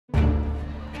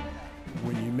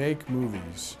make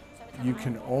movies, you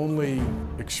can only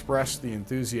express the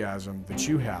enthusiasm that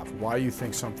you have, why you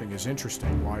think something is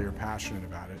interesting, why you're passionate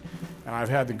about it. And I've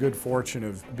had the good fortune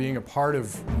of being a part of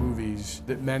movies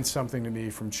that meant something to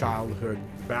me from childhood,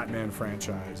 the Batman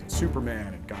franchise, and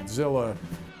Superman, and Godzilla.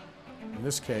 In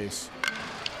this case,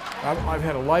 I've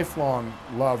had a lifelong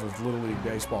love of Little League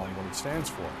Baseball and what it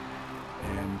stands for.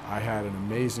 And I had an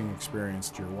amazing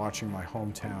experience here watching my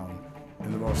hometown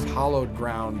in the most hallowed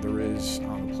ground there is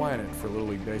on the planet for Little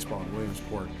League Baseball in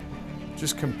Williamsport.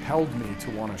 Just compelled me to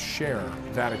want to share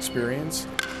that experience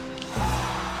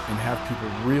and have people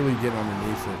really get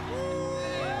underneath it.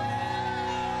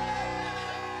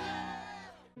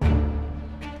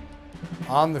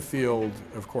 On the field,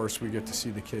 of course, we get to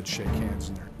see the kids shake hands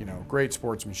and they're, great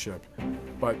sportsmanship.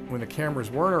 But when the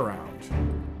cameras weren't around,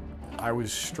 I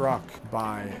was struck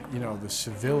by, the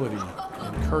civility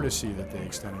and courtesy that they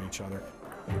extended each other.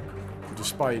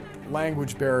 Despite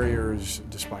language barriers,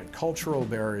 despite cultural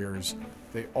barriers,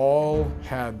 they all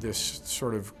had this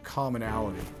sort of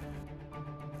commonality.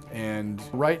 And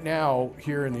right now,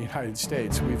 here in the United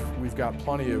States, we've got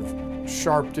plenty of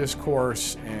sharp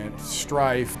discourse and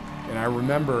strife. And I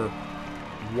remember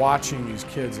watching these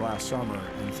kids last summer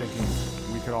and thinking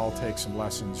we could all take some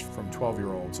lessons from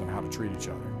 12-year-olds on how to treat each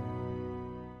other.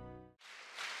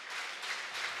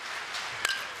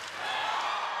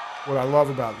 What I love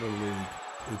about Little League,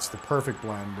 it's the perfect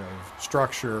blend of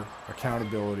structure,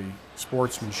 accountability,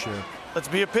 sportsmanship. Let's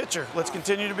be a pitcher. Let's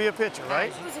continue to be a pitcher,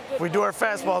 right? We do our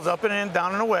fastballs up and in,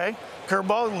 down and away.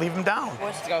 Curveball, leave them down.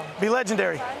 Let's go. Be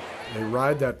legendary. They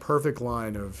ride that perfect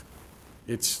line of,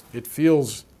 it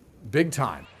feels big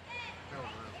time.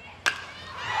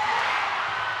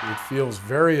 It feels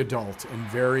very adult and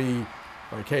very,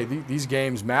 like, hey, these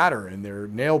games matter and they're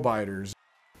nail biters.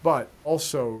 But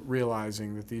also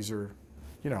realizing that these are,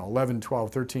 11, 12,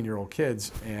 13-year-old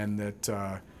kids, and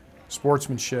that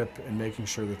sportsmanship and making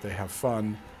sure that they have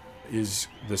fun is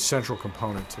the central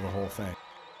component to the whole thing.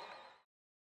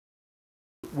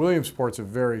 Williamsport's a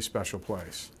very special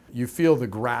place. You feel the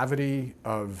gravity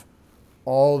of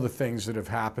all the things that have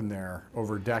happened there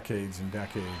over decades and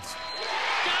decades.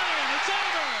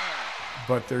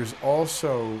 But there's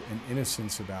also an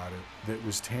innocence about it that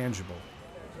was tangible.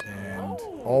 And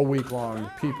all week long,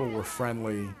 people were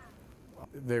friendly.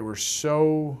 They were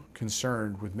so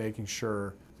concerned with making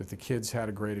sure that the kids had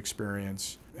a great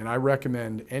experience. And I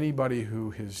recommend anybody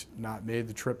who has not made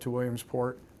the trip to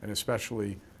Williamsport, and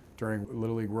especially during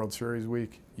Little League World Series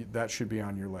week, that should be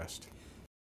on your list.